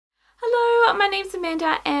my name's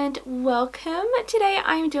Amanda and welcome. Today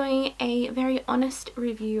I'm doing a very honest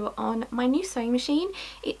review on my new sewing machine.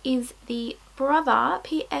 It is the Brother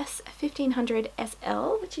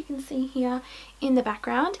PS1500SL, which you can see here in the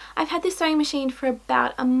background. I've had this sewing machine for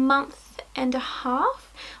about a month and a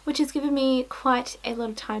half, which has given me quite a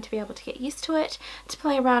lot of time to be able to get used to it, to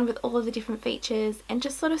play around with all of the different features and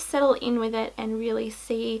just sort of settle in with it and really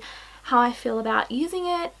see how I feel about using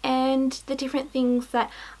it and the different things that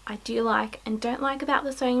I do like and don't like about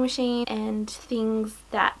the sewing machine, and things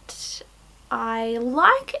that I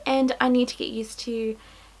like and I need to get used to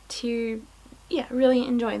really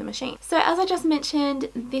enjoy the machine. So as I just mentioned,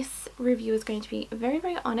 this review is going to be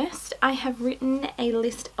very honest. I have written a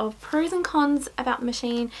list of pros and cons about the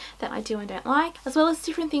machine that I do and don't like, as well as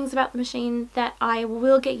different things about the machine that I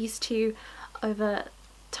will get used to over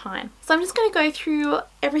time. So I'm just going to go through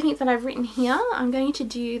everything that I've written here. I'm going to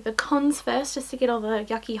do the cons first, just to get all the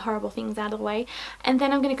yucky horrible things out of the way, and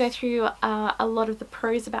then I'm going to go through a lot of the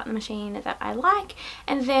pros about the machine that I like,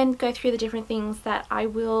 and then go through the different things that I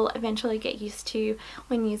will eventually get used to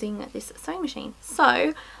when using this sewing machine.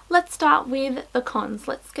 So let's start with the cons.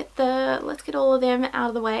 Let's get all of them out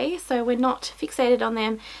of the way so we're not fixated on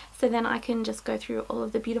them, so then I can just go through all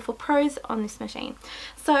of the beautiful pros on this machine.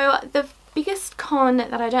 So the biggest con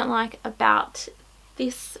that I don't like about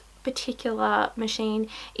this particular machine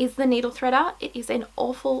is the needle threader. It is an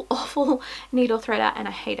awful needle threader and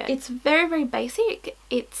I hate it. It's very basic.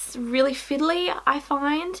 It's really fiddly, I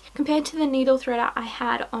find, compared to the needle threader I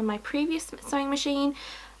had on my previous sewing machine.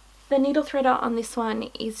 The needle threader on this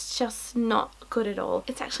one is just not good at all.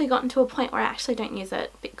 It's actually gotten to a point where I actually don't use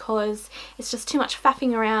it because it's just too much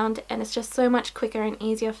faffing around, and it's just so much quicker and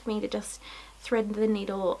easier for me to just thread the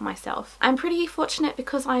needle myself. I'm pretty fortunate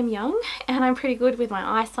because I'm young and I'm pretty good with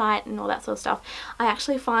my eyesight and all that sort of stuff. I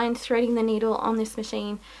actually find threading the needle on this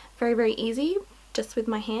machine very easy, just with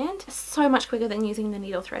my hand. So much quicker than using the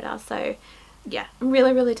needle threader. So yeah, I'm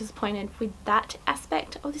really disappointed with that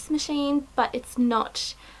aspect of this machine, but it's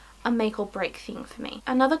not a make or break thing for me.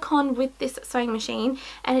 Another con with this sewing machine,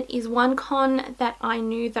 and it is one con that I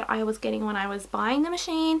knew that I was getting when I was buying the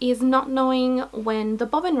machine, is not knowing when the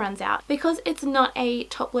bobbin runs out. Because it's not a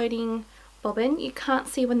top loading bobbin, you can't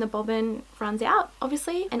see when the bobbin runs out,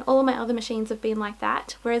 obviously, and all of my other machines have been like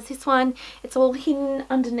that, whereas this one, it's all hidden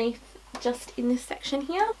underneath just in this section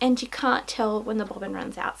here, and you can't tell when the bobbin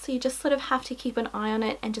runs out. So you just sort of have to keep an eye on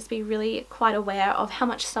it and just be really quite aware of how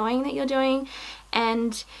much sewing that you're doing,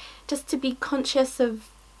 and just to be conscious of,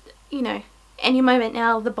 you know, any moment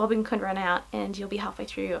now the bobbin could run out and you'll be halfway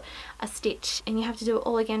through a stitch and you have to do it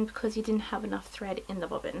all again because you didn't have enough thread in the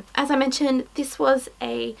bobbin. As I mentioned, this was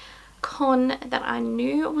a con that I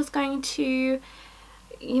knew was going to,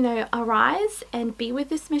 you know, arise and be with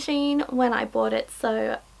this machine when I bought it.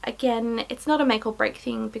 So again, it's not a make or break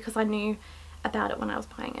thing because I knew about it when I was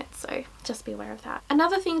buying it, so just be aware of that.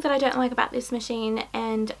 Another thing that I don't like about this machine,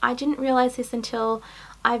 and I didn't realize this until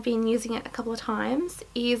I've been using it a couple of times,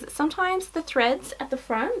 is sometimes the threads at the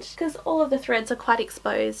front, because all of the threads are quite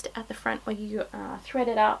exposed at the front where you thread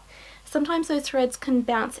it up, sometimes those threads can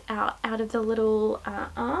bounce out of the little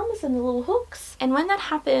arms and the little hooks, and when that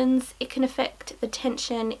happens it can affect the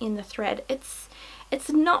tension in the thread. It's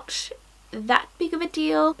not that big of a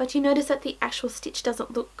deal, but you notice that the actual stitch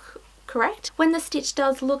doesn't look correct. When the stitch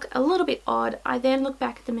does look a little bit odd, I then look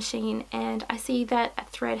back at the machine and I see that a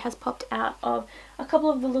thread has popped out of a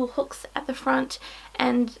couple of the little hooks at the front,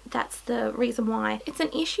 and that's the reason why. It's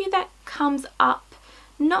an issue that comes up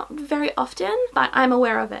not very often, but I'm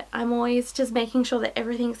aware of it. I'm always just making sure that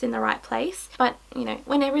everything's in the right place. But you know,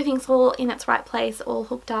 when everything's all in its right place, all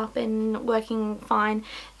hooked up and working fine,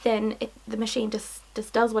 then the machine just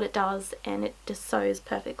does what it does and it just sews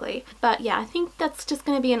perfectly. But yeah, I think that's just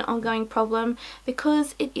going to be an ongoing problem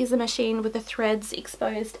because it is a machine with the threads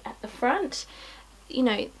exposed at the front. You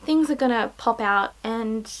know, things are going to pop out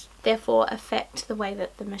and therefore affect the way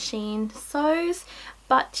that the machine sews.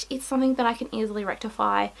 But it's something that I can easily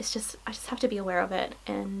rectify. It's just, I just have to be aware of it,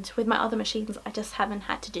 and with my other machines I just haven't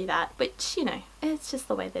had to do that, which, you know, it's just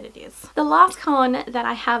the way that it is. The last con that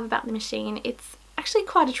I have about the machine, it's actually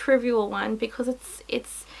quite a trivial one because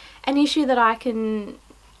it's an issue that I can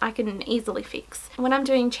easily fix. When I'm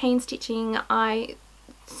doing chain stitching, I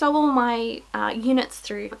sew all my units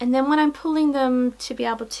through, and then when I'm pulling them to be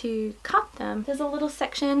able to cut them, there's a little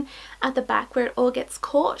section at the back where it all gets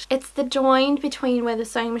caught. It's the join between where the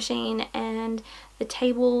sewing machine and the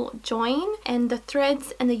table join, and the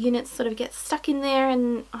threads and the units sort of get stuck in there,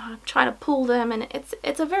 and I'm trying to pull them, and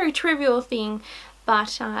it's a very trivial thing,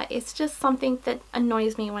 but it's just something that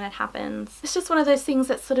annoys me when it happens. It's just one of those things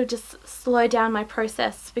that sort of just slow down my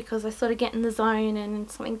process because I sort of get in the zone and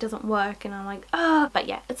something doesn't work and I'm like, ah. But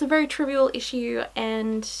yeah, it's a very trivial issue,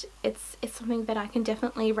 and it's something that I can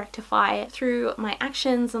definitely rectify through my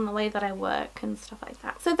actions and the way that I work and stuff like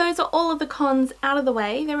that. So those are all of the cons out of the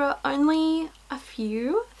way. There are only a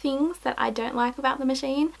few things that I don't like about the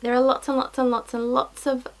machine. There are lots and lots and lots and lots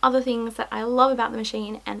of other things that I love about the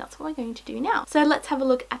machine, and that's what we're going to do now. So let's have a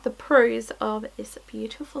look at the pros of this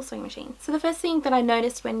beautiful sewing machine. So the first thing that I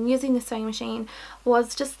noticed when using the sewing machine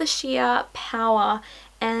was just the sheer power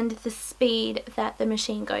and the speed that the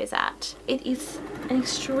machine goes at. It is an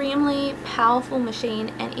extremely powerful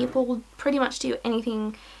machine, and it will pretty much do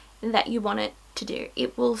anything that you want it to do.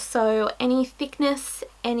 It will sew any thickness,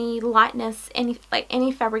 any lightness,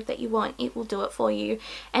 any fabric that you want. It will do it for you,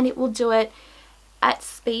 and it will do it at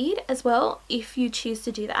speed as well if you choose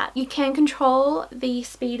to do that. You can control the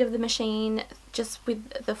speed of the machine just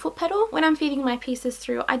with the foot pedal. When I'm feeding my pieces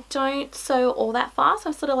through, I don't sew all that fast.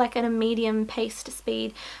 I'm sort of like at a medium paced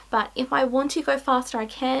speed, but if I want to go faster I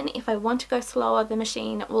can. If I want to go slower, the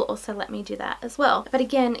machine will also let me do that as well. But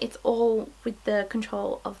again, it's all with the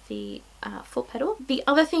control of the foot pedal. The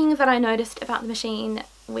other thing that I noticed about the machine,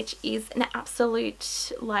 which is an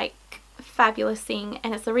absolute like fabulous thing,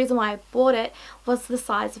 and it's the reason why I bought it, was the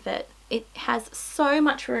size of it. It has so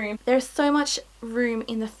much room. There's so much room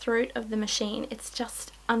in the throat of the machine. It's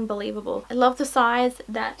just unbelievable. I love the size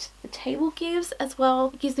that the table gives as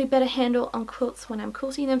well. It gives me better handle on quilts when I'm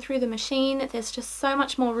quilting them through the machine. There's just so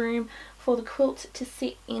much more room for the quilt to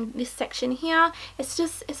sit in this section here. It's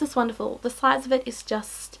just wonderful. The size of it is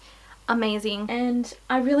just amazing, and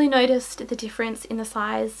I really noticed the difference in the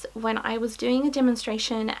size when I was doing a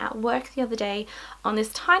demonstration at work the other day on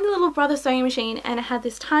this tiny little Brother sewing machine, and it had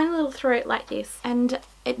this tiny little throat like this, and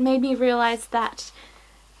it made me realize that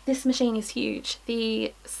this machine is huge.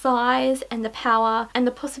 The size and the power and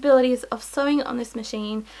the possibilities of sewing on this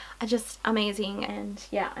machine are just amazing, and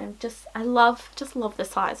yeah, just love the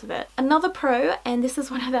size of it. Another pro, and this is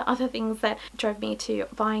one of the other things that drove me to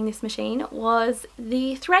buying this machine, was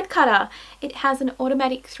the thread cutter. It has an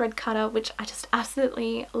automatic thread cutter, which I just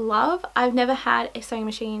absolutely love. I've never had a sewing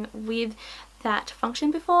machine with that function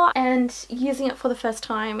before, and using it for the first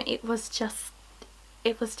time, it was just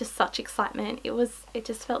such excitement. It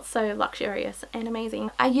just felt so luxurious and amazing.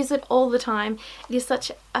 I use it all the time. It is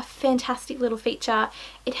such a fantastic little feature.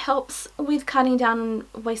 It helps with cutting down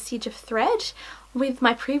wastage of thread. With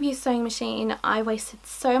my previous sewing machine, I wasted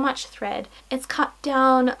so much thread. It's cut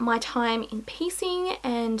down my time in piecing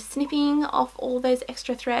and snipping off all those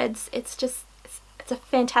extra threads. It's a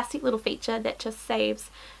fantastic little feature that just saves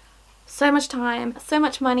so much time, so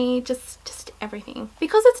much money, just everything.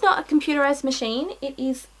 Because it's not a computerized machine, it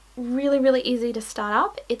is really easy to start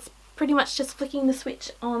up. It's pretty much just flicking the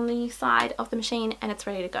switch on the side of the machine and it's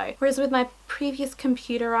ready to go. Whereas with my previous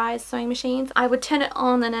computerized sewing machines, I would turn it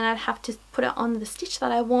on and then I'd have to put it on the stitch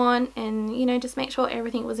that I want, and you know, just make sure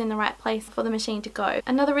everything was in the right place for the machine to go.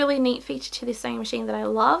 Another really neat feature to this sewing machine that I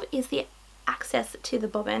love is the access to the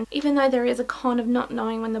bobbin. Even though there is a con of not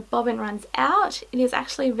knowing when the bobbin runs out, it is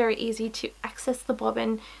actually very easy to access the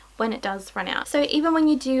bobbin when it does run out. So even when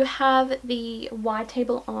you do have the wide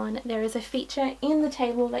table on, there is a feature in the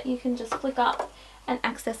table that you can just flick up and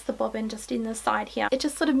access the bobbin just in the side here. It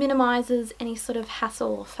just sort of minimizes any sort of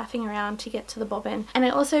hassle or faffing around to get to the bobbin. And I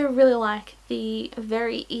also really like the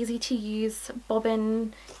very easy to use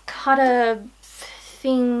bobbin cutter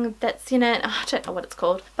thing that's in it. I don't know what it's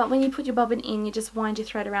called, but when you put your bobbin in, you just wind your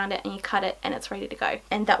thread around it and you cut it and it's ready to go.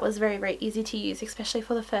 And that was very easy to use, especially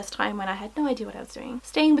for the first time when I had no idea what I was doing.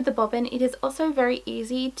 Staying with the bobbin, it is also very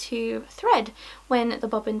easy to thread when the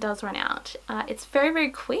bobbin does run out. It's very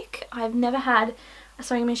quick. I've never had a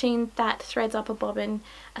sewing machine that threads up a bobbin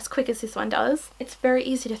as quick as this one does. It's very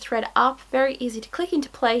easy to thread up, very easy to click into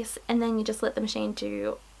place, and then you just let the machine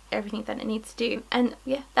do everything that it needs to do. And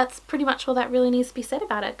yeah, that's pretty much all that really needs to be said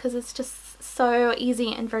about it, because it's just so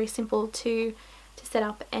easy and very simple to set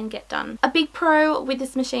up and get done. A big pro with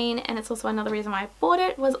this machine, and it's also another reason why I bought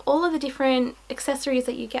it, was all of the different accessories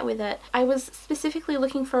that you get with it. I was specifically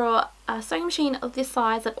looking for a sewing machine of this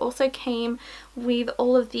size that also came with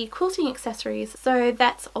all of the quilting accessories. So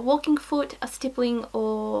that's a walking foot, a stippling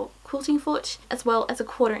or quilting foot, as well as a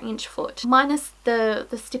 1/4 inch foot. Minus the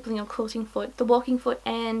stippling or quilting foot, the walking foot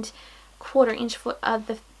and 1/4 inch foot are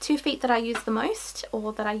the 2 feet that I use the most,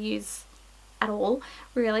 or that I use at all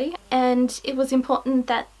really, and it was important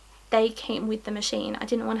that they came with the machine. I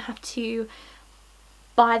didn't want to have to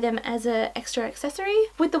buy them as an extra accessory.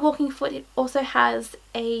 With the walking foot, it also has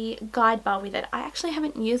a guide bar with it. I actually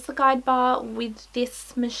haven't used the guide bar with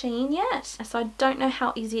this machine yet, so I don't know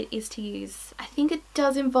how easy it is to use. I think it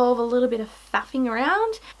does involve a little bit of faffing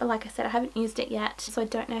around, but like I said, I haven't used it yet, so I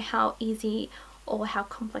don't know how easy or how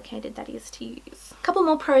complicated that is to use. A couple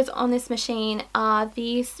more pros on this machine are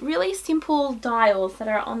these really simple dials that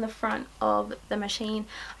are on the front of the machine.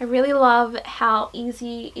 I really love how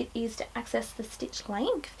easy it is to access the stitch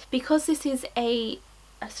length. Because this is a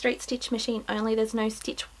straight stitch machine only, there's no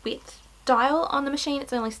stitch width dial on the machine,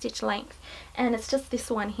 it's only stitch length, and it's just this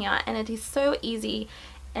one here, and it is so easy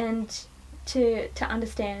and to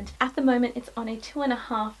understand. At the moment it's on a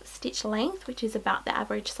 2.5 stitch length, which is about the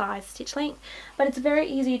average size stitch length, but it's very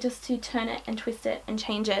easy just to turn it and twist it and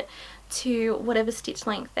change it to whatever stitch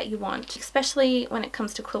length that you want, especially when it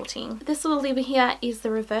comes to quilting. This little lever here is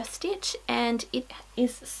the reverse stitch, and it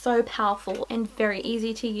is so powerful and very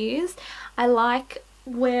easy to use. I like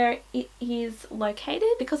where it is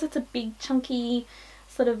located because it's a big chunky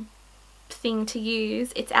sort of thing to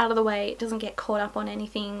use. It's out of the way, it doesn't get caught up on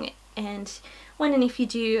anything, and when and if you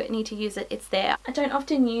do need to use it, it's there. I don't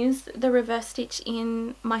often use the reverse stitch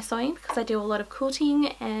in my sewing because I do a lot of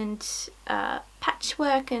quilting and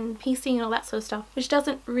patchwork and piecing and all that sort of stuff, which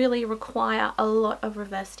doesn't really require a lot of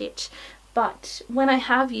reverse stitch. But when I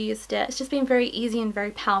have used it, it's just been very easy and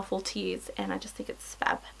very powerful to use, and I just think it's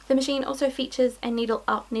fab. The machine also features a needle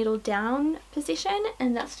up, needle down position,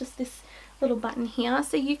 and that's just this little button here,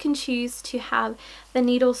 so you can choose to have the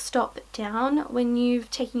needle stop down when you've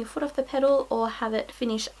taken your foot off the pedal, or have it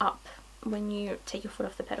finish up when you take your foot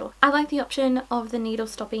off the pedal. I like the option of the needle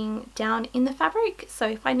stopping down in the fabric, so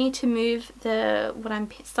if I need to move what I'm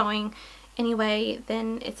sewing anyway,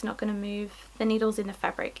 then it's not going to move the needles in the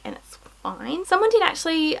fabric, and it's fine. Someone did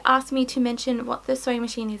actually ask me to mention what the sewing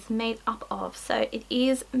machine is made up of. So it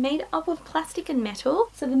is made up of plastic and metal.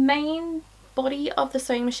 So the main body of the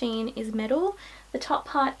sewing machine is metal, the top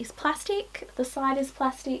part is plastic, the side is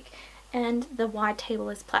plastic, and the wide table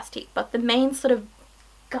is plastic, but the main sort of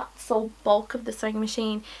guts or bulk of the sewing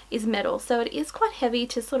machine is metal, so it is quite heavy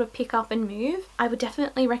to sort of pick up and move. I would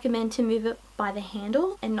definitely recommend to move it by the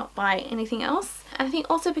handle and not by anything else. And I think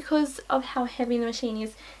also because of how heavy the machine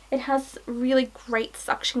is, it has really great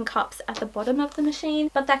suction cups at the bottom of the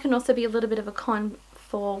machine, but that can also be a little bit of a con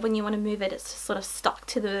for when you want to move it. It's just sort of stuck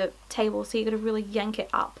to the table, so you've got to really yank it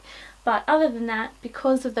up. But other than that,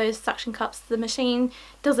 because of those suction cups, the machine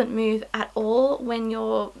doesn't move at all when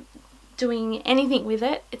you're doing anything with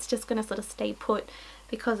it. It's just going to sort of stay put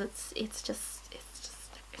because it's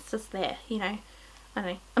just there, you know. I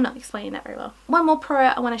don't know, I'm not explaining that very well. One more pro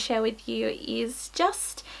I want to share with you is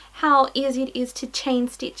just how easy it is to chain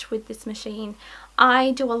stitch with this machine.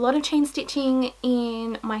 I do a lot of chain stitching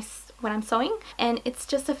when I'm sewing, and it's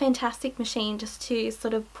just a fantastic machine just to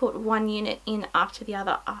sort of put one unit in after the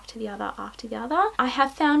other, after the other, after the other. I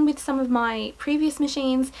have found with some of my previous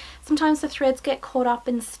machines, sometimes the threads get caught up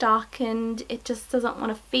and stuck and it just doesn't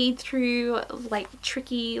want to feed through like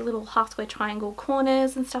tricky little half square triangle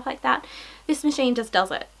corners and stuff like that. This machine just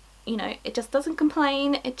does it. You know, it just doesn't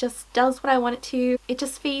complain, it just does what I want it to. It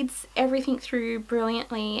just feeds everything through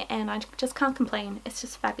brilliantly, and I just can't complain. It's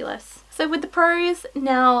just fabulous. So with the pros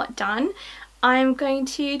now done, I'm going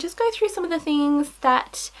to just go through some of the things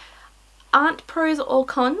that aren't pros or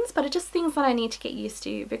cons, but are just things that I need to get used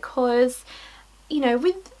to, because, you know,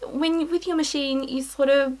 with your machine, you sort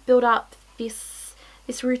of build up this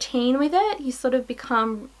routine with it. You sort of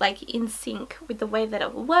become like in sync with the way that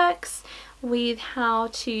it works, with how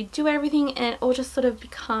to do everything, and it all just sort of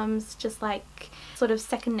becomes just like sort of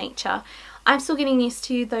second nature. I'm still getting used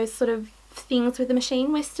to those sort of things with the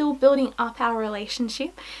machine. We're still building up our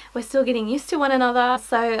relationship. We're still getting used to one another.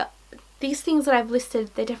 So these things that I've listed,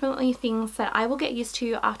 they're definitely things that I will get used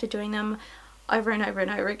to after doing them over and over and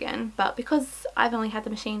over again. But because I've only had the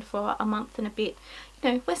machine for a month and a bit,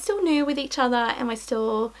 you know, we're still new with each other and we're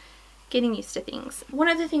still getting used to things. One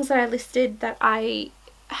of the things that I listed that I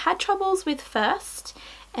had troubles with first,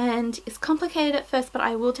 and it's complicated at first, but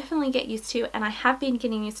I will definitely get used to, and I have been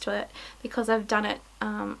getting used to it because I've done it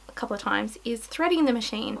a couple of times, is threading the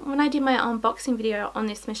machine. When I did my unboxing video on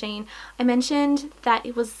this machine, I mentioned that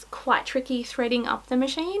it was quite tricky threading up the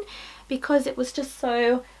machine because it was just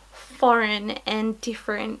so foreign and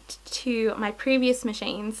different to my previous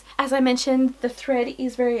machines. As I mentioned, the thread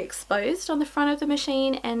is very exposed on the front of the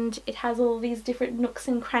machine, and it has all these different nooks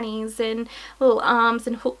and crannies and little arms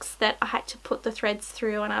and hooks that I had to put the threads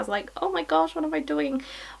through, and I was like, oh my gosh, what am I doing?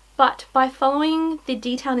 But by following the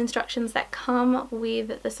detailed instructions that come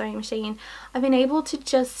with the sewing machine, I've been able to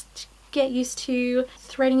just get used to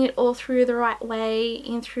threading it all through the right way,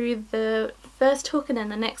 in through the first hook and then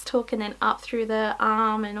the next hook and then up through the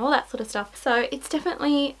arm and all that sort of stuff. So it's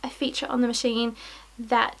definitely a feature on the machine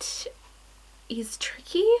that is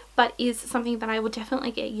tricky, but is something that I will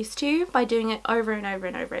definitely get used to by doing it over and over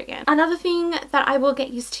and over again. Another thing that I will get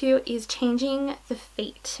used to is changing the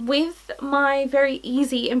feet. With my very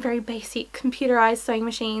easy and very basic computerized sewing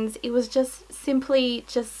machines, it was just simply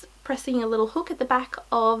just pressing a little hook at the back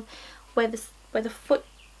of where the foot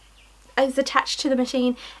is attached to the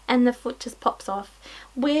machine and the foot just pops off.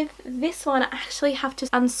 With this one, I actually have to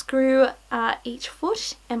unscrew each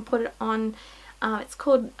foot and put it on. I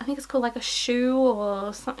think it's called like a shoe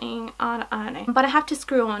or something, I don't know. But I have to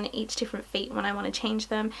screw on each different feet when I want to change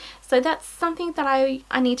them. So that's something that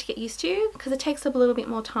I need to get used to, because it takes up a little bit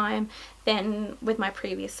more time than with my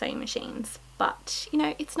previous sewing machines. But, you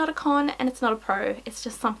know, it's not a con and it's not a pro. It's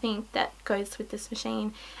just something that goes with this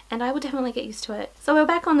machine, and I will definitely get used to it. So we're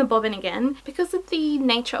back on the bobbin again. Because of the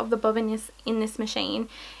nature of the bobbin in this machine,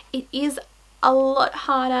 it is a lot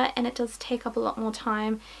harder and it does take up a lot more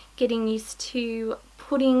time getting used to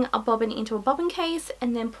putting a bobbin into a bobbin case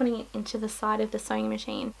and then putting it into the side of the sewing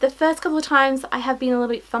machine. The first couple of times I have been a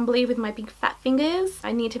little bit fumbly with my big fat fingers.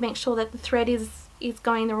 I need to make sure that the thread is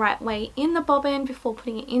going the right way in the bobbin before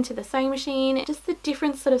putting it into the sewing machine. Just the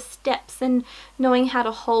different sort of steps and knowing how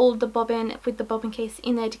to hold the bobbin with the bobbin case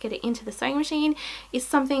in there to get it into the sewing machine is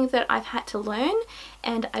something that I've had to learn,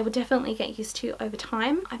 and I would definitely get used to over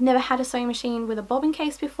time. I've never had a sewing machine with a bobbin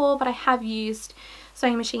case before, but I have used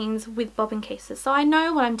sewing machines with bobbin cases, so I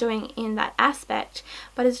know what I'm doing in that aspect,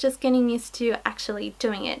 but it's just getting used to actually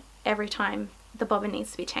doing it every time the bobbin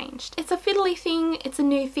needs to be changed. It's a fiddly thing, it's a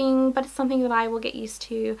new thing, but it's something that I will get used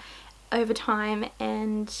to over time,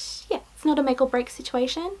 and yeah, it's not a make or break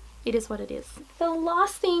situation. It is what it is. The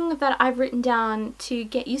last thing that I've written down to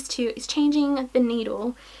get used to is changing the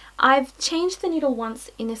needle. I've changed the needle once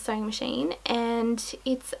in this sewing machine and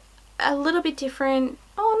it's a little bit different,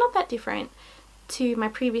 not that different to my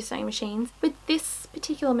previous sewing machines. With this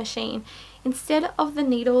particular machine, instead of the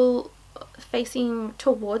needle facing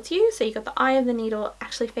towards you, so you got the eye of the needle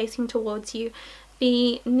actually facing towards you,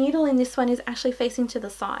 the needle in this one is actually facing to the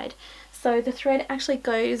side, so the thread actually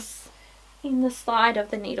goes in the side of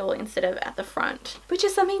the needle instead of at the front, which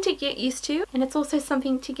is something to get used to, and it's also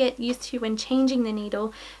something to get used to when changing the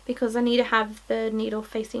needle, because I need to have the needle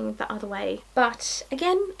facing the other way. But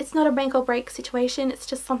again, it's not a make or break situation, it's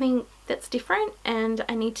just something that's different and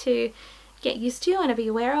I need to get used to and to be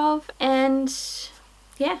aware of, and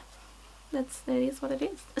yeah, that is what it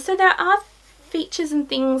is. So there are features and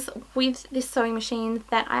things with this sewing machine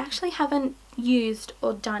that I actually haven't used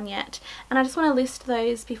or done yet, and I just want to list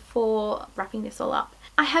those before wrapping this all up.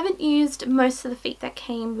 I haven't used most of the feet that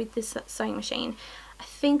came with this sewing machine. I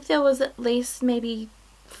think there was at least maybe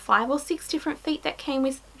 5 or 6 different feet that came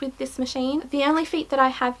with this machine. The only feet that I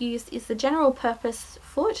have used is the general purpose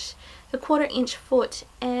foot, the 1/4 inch foot,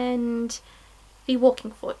 and the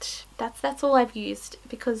walking foot. That's all I've used,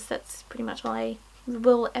 because that's pretty much all I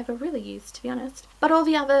will ever really use, to be honest. But all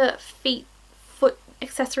the other foot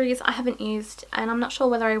accessories I haven't used, and I'm not sure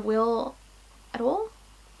whether I will at all.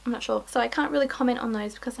 I'm not sure, so I can't really comment on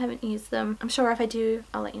those because I haven't used them. I'm sure if I do,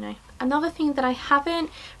 I'll let you know. Another thing that I haven't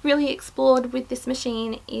really explored with this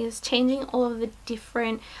machine is changing all of the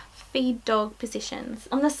different feed dog positions.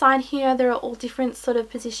 On the side here, there are all different sort of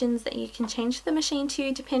positions that you can change the machine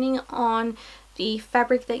to depending on the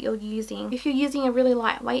fabric that you're using. If you're using a really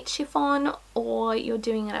lightweight chiffon, or you're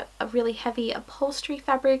doing a really heavy upholstery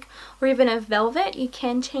fabric, or even a velvet, you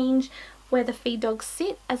can change where the feed dogs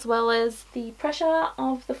sit, as well as the pressure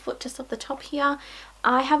of the foot just off the top here.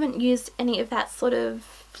 I haven't used any of that sort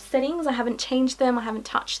of settings. I haven't changed them, I haven't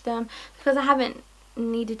touched them, because I haven't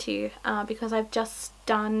needed to, because I've just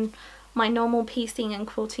done my normal piecing and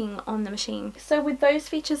quilting on the machine. So with those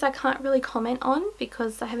features I can't really comment on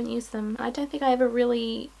because I haven't used them. I don't think I ever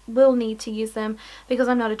really will need to use them because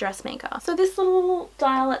I'm not a dressmaker. So this little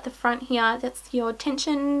dial at the front here, that's your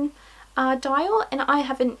tension dial, and I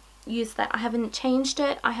haven't used that. I haven't changed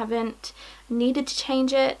it, I haven't needed to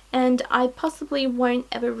change it, and I possibly won't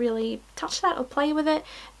ever really touch that or play with it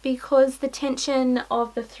because the tension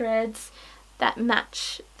of the threads that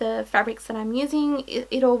match the fabrics that I'm using,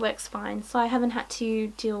 it all works fine, so I haven't had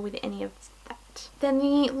to deal with any of that. Then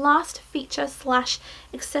the last feature slash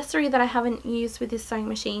accessory that I haven't used with this sewing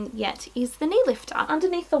machine yet is the knee lifter.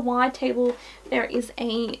 Underneath the wide table there is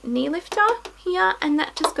a knee lifter here, and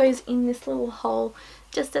that just goes in this little hole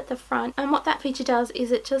just at the front, and what that feature does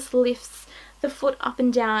is it just lifts the foot up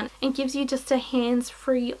and down and gives you just a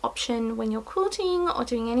hands-free option when you're quilting or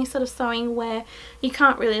doing any sort of sewing where you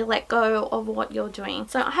can't really let go of what you're doing.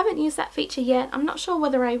 So I haven't used that feature yet. I'm not sure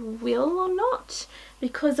whether I will or not.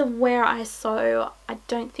 Because of where I sew, I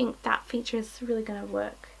don't think that feature is really going to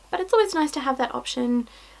work. But it's always nice to have that option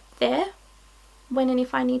there when and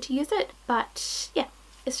if I need to use it. But yeah,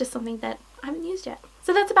 it's just something that I haven't used yet.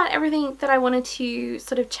 So that's about everything that I wanted to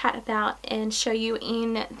sort of chat about and show you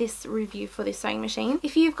in this review for this sewing machine.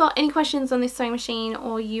 If you've got any questions on this sewing machine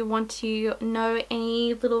or you want to know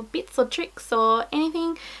any little bits or tricks or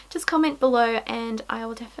anything, just comment below and I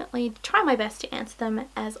will definitely try my best to answer them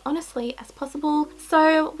as honestly as possible.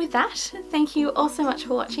 So with that, thank you all so much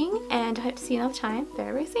for watching and I hope to see you another time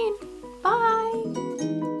very, very soon.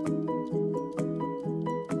 Bye!